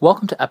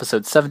Welcome to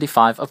episode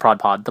 75 of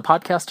ProdPod, the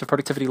podcast of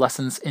productivity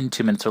lessons in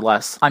 2 minutes or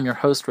less. I'm your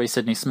host, Ray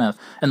Sidney Smith.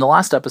 In the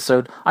last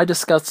episode, I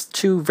discussed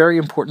 2 very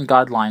important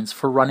guidelines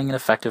for running an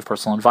effective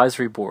personal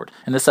advisory board.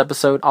 In this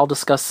episode, I'll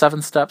discuss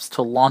 7 steps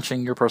to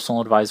launching your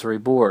personal advisory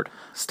board.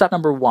 Step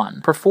number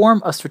 1,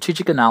 perform a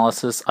strategic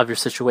analysis of your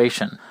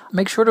situation.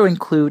 Make sure to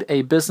include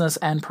a business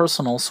and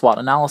personal SWOT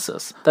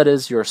analysis, that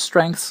is, your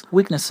strengths,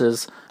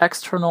 weaknesses,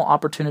 external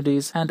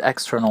opportunities, and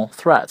external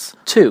threats.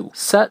 2,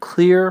 set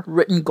clear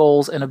written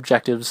goals and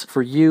objectives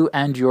for you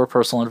and your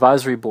personal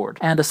advisory board,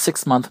 and a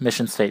 6-month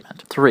mission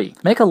statement. 3,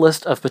 make a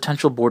list of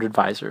potential board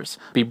advisors.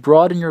 Be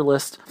broad in your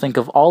list, think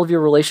of all of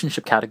your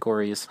relationship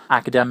categories,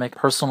 academic,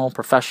 personal,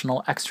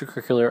 professional,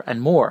 extracurricular,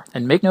 and more,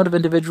 and make note of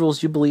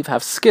individuals you believe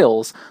have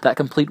skills that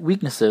complete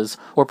weaknesses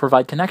or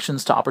provide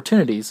connections to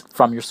opportunities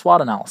from your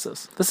SWOT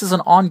analysis. This is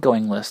an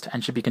ongoing list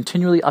and should be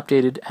continually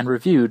updated and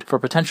reviewed for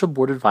potential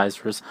board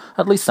advisors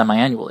at least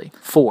semi-annually.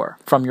 4,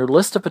 from your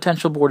list of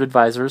potential board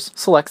advisors,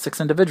 select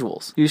 6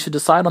 individuals. You should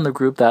decide on the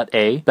group that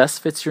A,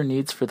 best fits your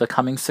needs for the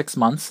coming 6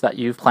 months that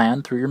you've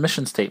planned through your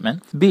mission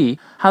statement, B,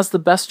 has the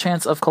best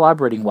chance of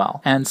collaborating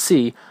well, and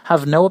C,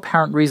 have no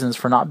apparent reasons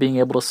for not being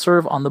able to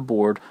serve on the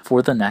board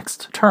for the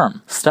next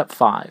term. Step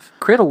 5,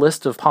 create a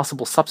list of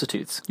possible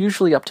substitutes,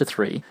 usually up to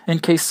 3, in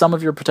case some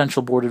of your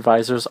potential board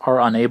advisors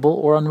are unable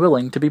or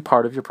unwilling to be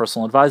part of your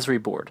personal advisory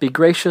board. Be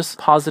gracious,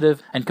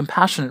 positive, and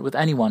compassionate with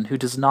anyone who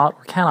does not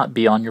or cannot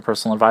be on your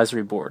personal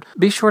advisory board.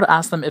 Be sure to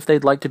ask them if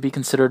they'd like to be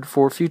considered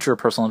for future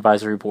personal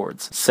advisory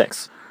boards.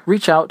 6,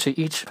 reach out to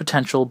each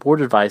potential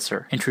board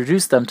advisor,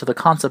 introduce them to the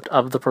concept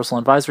of the personal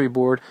advisory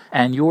board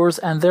and yours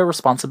and their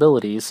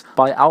responsibilities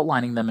by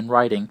outlining them in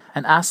writing,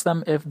 and ask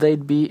them if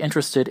they'd be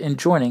interested in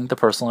joining the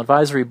personal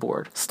advisory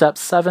board. Step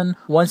 7,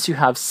 once you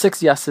have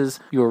 6 yeses,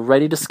 you are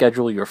ready to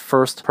schedule your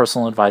first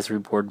personal advisory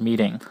board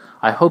meeting.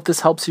 I hope this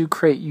helps you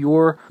create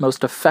your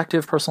most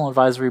effective personal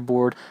advisory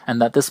board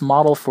and that this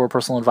model for a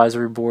personal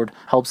advisory board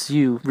helps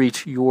you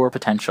reach your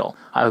potential.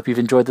 I hope you've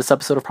enjoyed this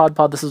episode of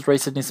ProdPod. This is Ray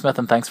Sidney Smith,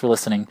 and thanks for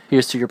listening.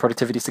 Here's to your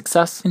productivity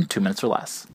success in 2 minutes or less.